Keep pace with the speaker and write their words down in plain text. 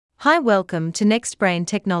Hi, welcome to NextBrain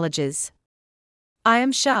Technologies. I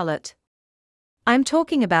am Charlotte. I'm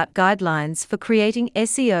talking about guidelines for creating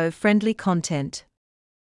SEO-friendly content.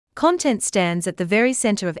 Content stands at the very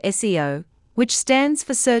center of SEO, which stands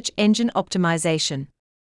for Search Engine Optimization.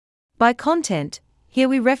 By content, here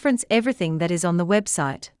we reference everything that is on the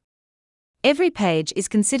website. Every page is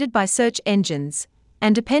considered by search engines,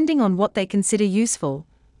 and depending on what they consider useful,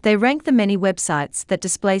 they rank the many websites that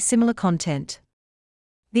display similar content.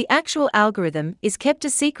 The actual algorithm is kept a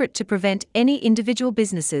secret to prevent any individual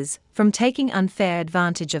businesses from taking unfair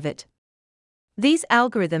advantage of it. These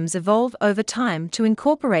algorithms evolve over time to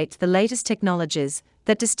incorporate the latest technologies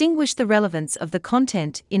that distinguish the relevance of the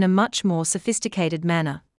content in a much more sophisticated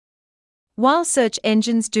manner. While search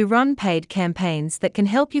engines do run paid campaigns that can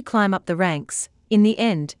help you climb up the ranks, in the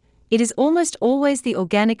end, it is almost always the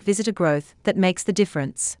organic visitor growth that makes the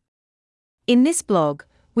difference. In this blog,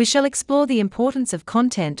 we shall explore the importance of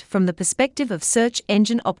content from the perspective of search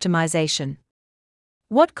engine optimization.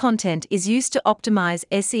 What content is used to optimize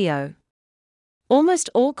SEO? Almost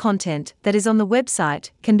all content that is on the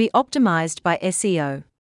website can be optimized by SEO.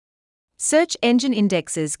 Search engine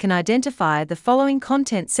indexes can identify the following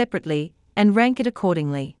content separately and rank it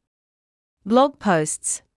accordingly: blog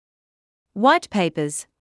posts, white papers,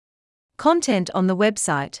 content on the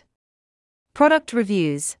website, product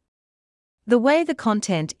reviews. The way the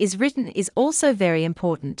content is written is also very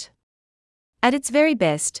important. At its very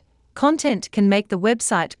best, content can make the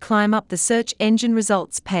website climb up the search engine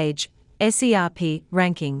results page, SERP,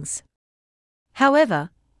 rankings. However,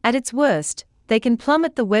 at its worst, they can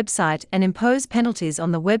plummet the website and impose penalties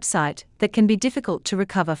on the website that can be difficult to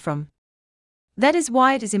recover from. That is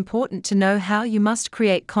why it is important to know how you must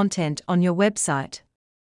create content on your website.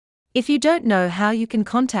 If you don't know how, you can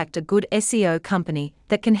contact a good SEO company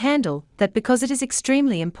that can handle that, because it is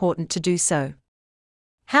extremely important to do so.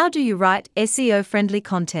 How do you write SEO-friendly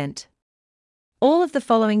content? All of the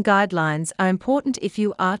following guidelines are important if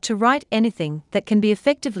you are to write anything that can be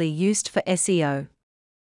effectively used for SEO.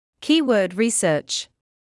 Keyword research.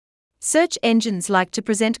 Search engines like to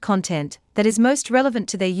present content that is most relevant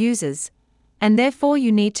to their users, and therefore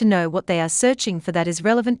you need to know what they are searching for that is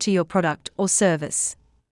relevant to your product or service.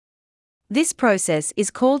 This process is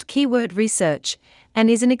called keyword research and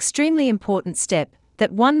is an extremely important step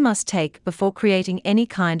that one must take before creating any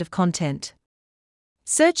kind of content.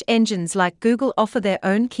 Search engines like Google offer their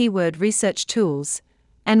own keyword research tools,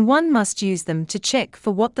 and one must use them to check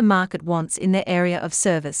for what the market wants in their area of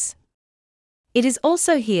service. It is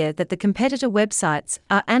also here that the competitor websites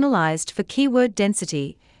are analyzed for keyword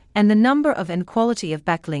density and the number of and quality of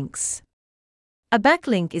backlinks. A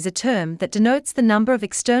backlink is a term that denotes the number of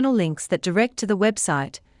external links that direct to the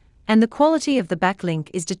website, and the quality of the backlink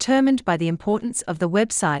is determined by the importance of the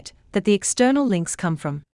website that the external links come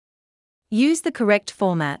from. Use the correct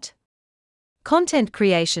format. Content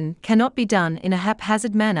creation cannot be done in a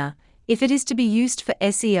haphazard manner if it is to be used for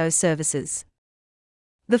SEO services.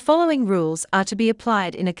 The following rules are to be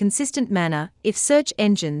applied in a consistent manner if search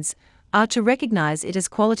engines are to recognize it as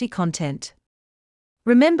quality content.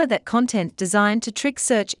 Remember that content designed to trick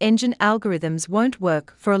search engine algorithms won't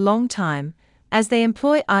work for a long time, as they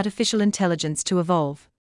employ artificial intelligence to evolve.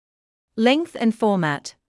 Length and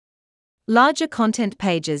format. Larger content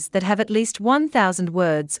pages that have at least 1,000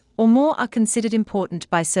 words or more are considered important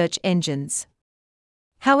by search engines.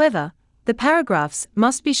 However, the paragraphs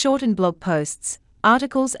must be short. In blog posts,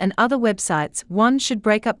 articles, and other websites, one should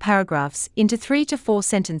break up paragraphs into 3 to 4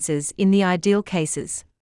 sentences in the ideal cases.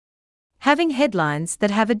 Having headlines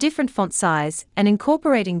that have a different font size and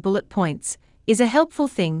incorporating bullet points is a helpful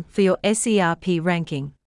thing for your SERP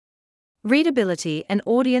ranking. Readability and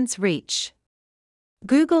audience reach.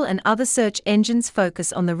 Google and other search engines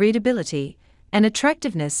focus on the readability and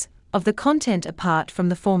attractiveness of the content apart from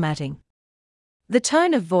the formatting. The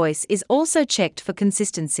tone of voice is also checked for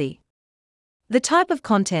consistency. The type of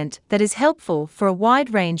content that is helpful for a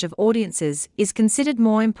wide range of audiences is considered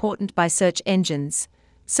more important by search engines,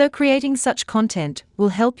 so creating such content will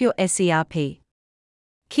help your SERP.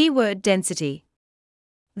 Keyword density.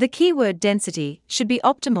 The keyword density should be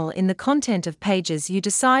optimal in the content of pages you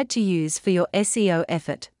decide to use for your SEO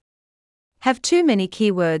effort. Have too many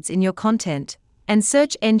keywords in your content, and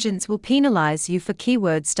search engines will penalize you for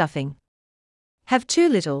keyword stuffing. Have too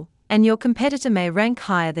little, and your competitor may rank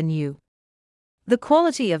higher than you. The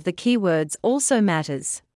quality of the keywords also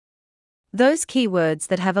matters. Those keywords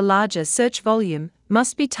that have a larger search volume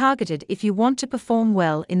must be targeted if you want to perform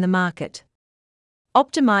well in the market.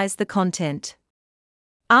 Optimize the content.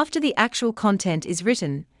 After the actual content is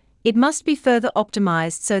written, it must be further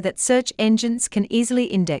optimized so that search engines can easily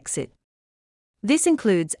index it. This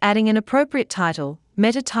includes adding an appropriate title,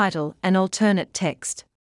 meta title, and alternate text.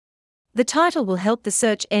 The title will help the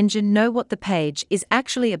search engine know what the page is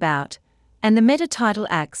actually about, and the meta title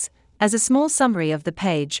acts as a small summary of the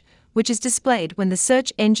page, which is displayed when the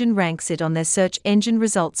search engine ranks it on their search engine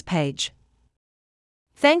results page.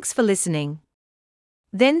 Thanks for listening.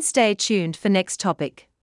 Then stay tuned for next topic.